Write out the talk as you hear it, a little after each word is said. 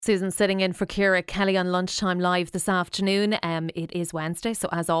Susan sitting in for Ciara Kelly on Lunchtime Live this afternoon. It is Wednesday, so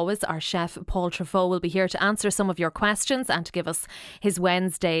as always, our chef Paul Treyvaud will be here to answer some of your questions and to give us his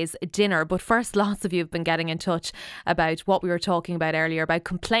Wednesday's dinner. But first, lots of you have been getting in touch about what we were talking about earlier, about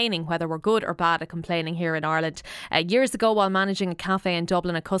complaining, whether we're good or bad at complaining here in Ireland. Years ago, while managing a cafe in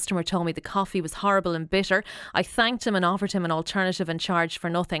Dublin, a customer told me the coffee was horrible and bitter. I thanked him and offered him an alternative and charged for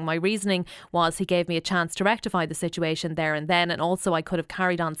nothing. My reasoning was he gave me a chance to rectify the situation there and then, and also I could have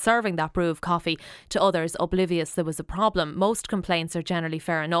carried on serving that brew of coffee to others, oblivious there was a problem. Most complaints are generally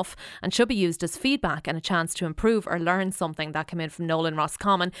fair enough and should be used as feedback and a chance to improve or learn something. That came in from Nolan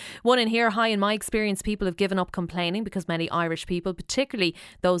Roscommon. One in here: hi, in my experience, people have given up complaining because many Irish people, particularly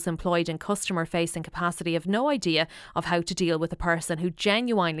those employed in customer facing capacity, have no idea of how to deal with a person who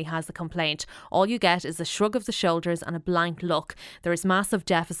genuinely has a complaint. All you get is a shrug of the shoulders and a blank look. There is massive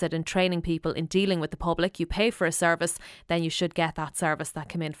deficit in training people in dealing with the public. You pay for a service, then you should get that service. That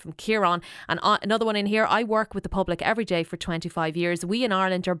came in from Kieran. And another one in here: I work with the public every day for 25 years. We in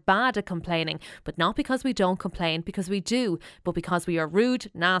Ireland are bad at complaining, but not because we don't complain, because we do, but because we are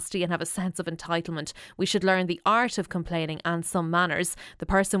rude, nasty and have a sense of entitlement. We should learn the art of complaining and some manners. The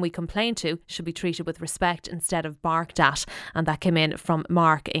person we complain to should be treated with respect instead of barked at. And that came in from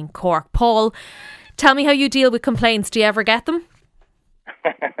Mark in Cork. Paul, tell me how you deal with complaints. Do you ever get them?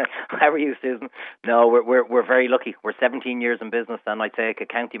 How are you, Susan? No, we're very lucky. We're 17 years in business, and I'd say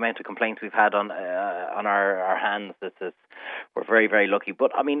count the amount of complaints we've had on our hands. We're very, very lucky.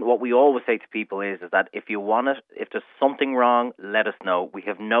 But I mean, what we always say to people is that if you want it, if there's something wrong, let us know. We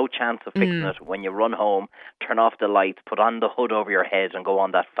have no chance of fixing it. When you run home, turn off the lights, put on the hood over your head, and go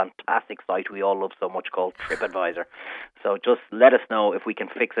on that fantastic site we all love so much called TripAdvisor. So just let us know. If we can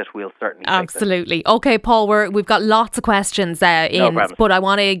fix it, we'll certainly fix it. Absolutely. Okay, Paul, we've got lots of questions but I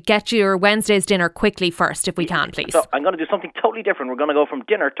want to get your Wednesday's dinner quickly first, if we can, please. So I'm going to do something totally different. We're going to go from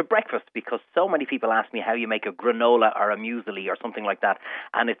dinner to breakfast, because so many people ask me how you make a granola or a muesli or something like that,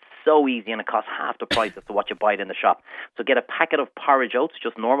 and it's so easy and it costs half the price of what you buy it in the shop. So get a packet of porridge oats,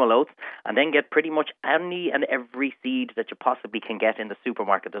 just normal oats, and then get pretty much any and every seed that you possibly can get in the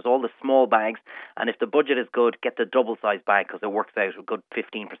supermarket. There's all the small bags, and if the budget is good, get the double-sized bag, because it works out a good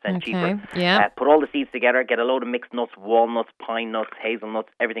 15% cheaper. Yeah. Put all the seeds together, get a load of mixed nuts, walnuts, pine nuts, hazelnuts,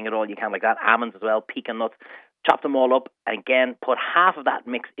 everything at all you can like that, almonds as well, pecan nuts. Chop them all up. Again, put half of that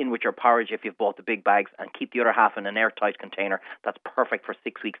mix in with your porridge if you've bought the big bags, and keep the other half in an airtight container. That's perfect for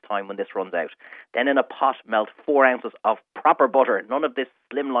 6 weeks' time when this runs out. Then in a pot, melt 4 ounces of proper butter. None of this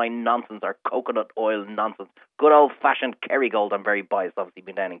slimline nonsense or coconut oil nonsense. Good old-fashioned Kerrygold. I'm very biased, obviously,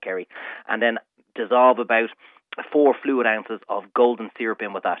 been down in Kerry. And then dissolve about 4 fluid ounces of golden syrup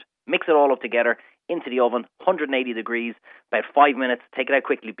in with that. Mix it all up together, into the oven, 180 degrees, about 5 minutes. Take it out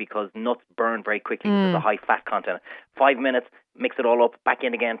quickly because nuts burn very quickly. There's a high fat content. 5 minutes, mix it all up, back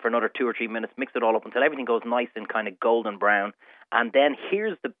in again for another 2 or 3 minutes, mix it all up until everything goes nice and kind of golden brown. And then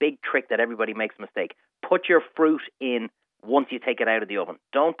here's the big trick that everybody makes a mistake. Put your fruit in once you take it out of the oven.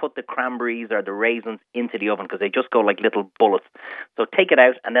 Don't put the cranberries or the raisins into the oven, because they just go like little bullets. So take it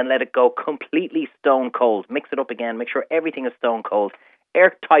out and then let it go completely stone cold. Mix it up again, make sure everything is stone cold.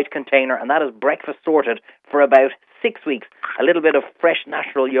 Airtight container, and that is breakfast sorted for about 6 weeks. A little bit of fresh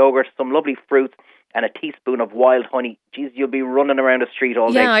natural yogurt, some lovely fruits, and a teaspoon of wild honey. Geez, you'll be running around the street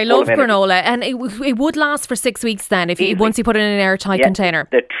all day. Yeah, I love granola, and it would last for 6 weeks then once you put it in an airtight container.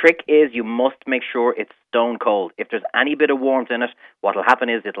 The trick is you must make sure it's stone cold. If there's any bit of warmth in it, what will happen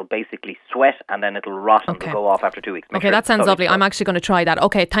is it'll basically sweat and then it'll rot and it'll go off after 2 weeks. That sounds lovely. I'm actually going to try that.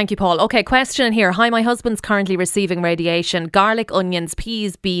 Okay, thank you, Paul. Okay, question here. Hi, my husband's currently receiving radiation. Garlic, onions,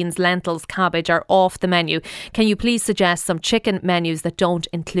 peas, beans, lentils, cabbage are off the menu. Can you please suggest some chicken menus that don't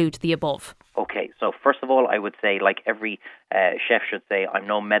include the above? Okay, so first of all, I would say, like every chef should say, I'm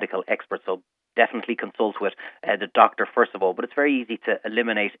no medical expert, so definitely consult with the doctor first of all, but it's very easy to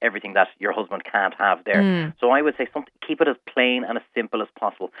eliminate everything that your husband can't have there. So I would say keep it as plain and as simple as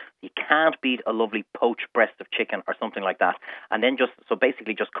possible. You can't beat a lovely poached breast of chicken or something like that. And then just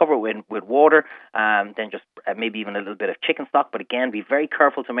cover it with water, then just maybe even a little bit of chicken stock, but again, be very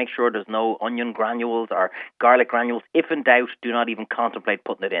careful to make sure there's no onion granules or garlic granules. If in doubt, do not even contemplate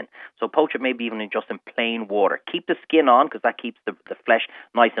putting it in. So poach it maybe even in plain water. Keep the skin on, because that keeps the flesh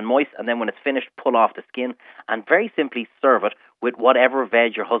nice and moist, and then when it's finished, pull off the skin and very simply serve it with whatever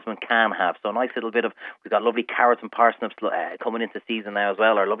veg your husband can have. So a nice little bit of, we've got lovely carrots and parsnips coming into season now as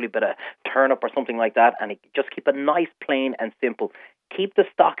well, or a lovely bit of turnip or something like that, and just keep it nice, plain and simple. Keep the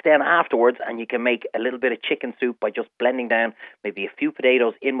stock then afterwards, and you can make a little bit of chicken soup by just blending down maybe a few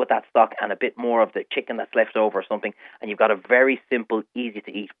potatoes in with that stock and a bit more of the chicken that's left over or something, and you've got a very simple, easy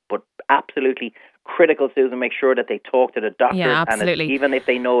to eat, but absolutely critical, Susan, make sure that they talk to the doctor, and even if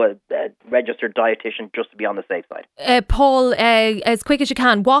they know a registered dietitian, just to be on the safe side. Paul, as quick as you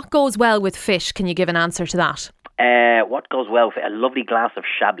can, what goes well with fish? Can you give an answer to that? What goes well with a lovely glass of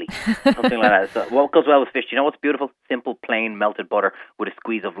Chablis, something like that. So what goes well with fish? You know what's beautiful? Simple, plain, melted butter with a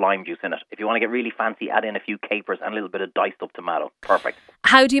squeeze of lime juice in it. If you want to get really fancy, add in a few capers and a little bit of diced up tomato. Perfect.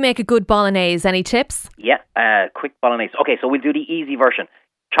 How do you make a good bolognese? Any tips? Yeah, quick bolognese. Okay, so we'll do the easy version.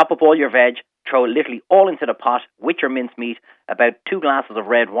 Chop up all your veg, throw it literally all into the pot with your mincemeat, about 2 glasses of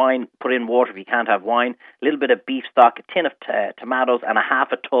red wine, put in water if you can't have wine, a little bit of beef stock, a tin of tomatoes, and a half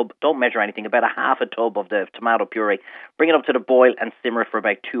a tub, don't measure anything, about a half a tub of the tomato puree. Bring it up to the boil and simmer for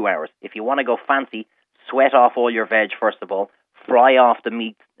about 2 hours. If you want to go fancy, sweat off all your veg first of all, fry off the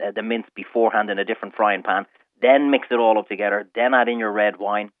meat, the mince beforehand in a different frying pan, then mix it all up together, then add in your red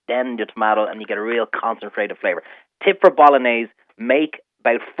wine, then your tomato, and you get a real concentrated flavour. Tip for bolognese, make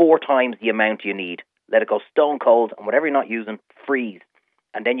about 4 times the amount you need. Let it go stone cold, and whatever you're not using, freeze.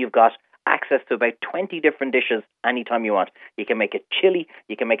 And then you've got access to about 20 different dishes anytime you want. You can make a chili,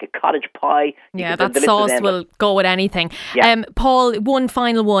 you can make a cottage pie. Yeah, that sauce will go with anything. Yeah. Paul, one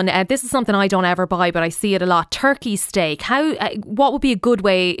final one. This is something I don't ever buy, but I see it a lot. Turkey steak. What would be a good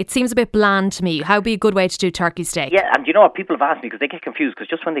way? It seems a bit bland to me. How would be a good way to do turkey steak? Yeah, and you know what? People have asked me because they get confused because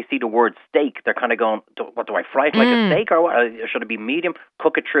just when they see the word steak, they're kind of going, what do I fry it like a steak or what? Should it be medium?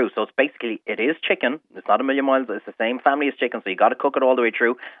 Cook it through. So it's basically, it is chicken. It's not a million miles. It's the same family as chicken. So you got to cook it all the way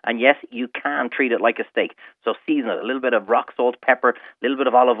through. And yes, you can treat it like a steak. So season it, a little bit of rock salt, pepper, a little bit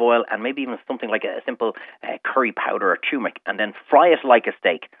of olive oil, and maybe even something like a simple curry powder or turmeric, and then fry it like a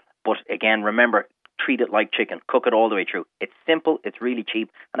steak. But again, remember, treat it like chicken. Cook it all the way through. It's simple, it's really cheap,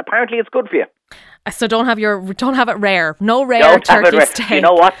 and apparently it's good for you. So don't have it rare. No rare turkey steak. You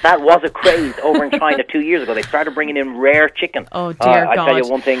know what? That was a craze over in China 2 years ago. They started bringing in rare chicken. Oh dear God. I tell you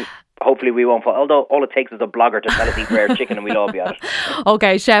one thing. Hopefully we won't fall. Although all it takes is a blogger to tell us eat rare chicken and we'll all be at it.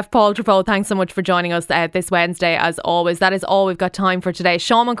 Okay, Chef Paul Treyvaud, thanks so much for joining us this Wednesday as always. That is all we've got time for today.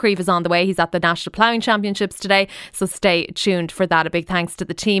 Sean Moncrief is on the way. He's at the National Ploughing Championships today, so stay tuned for that. A big thanks to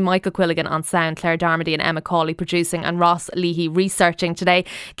the team, Michael Quilligan on sound, Claire Darmody and Emma Cawley producing, and Ross Leahy researching today.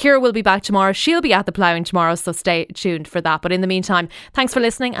 Ciara will be back tomorrow. She'll be at the ploughing tomorrow, so stay tuned for that. But in the meantime, thanks for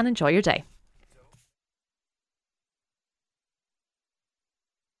listening and enjoy your day.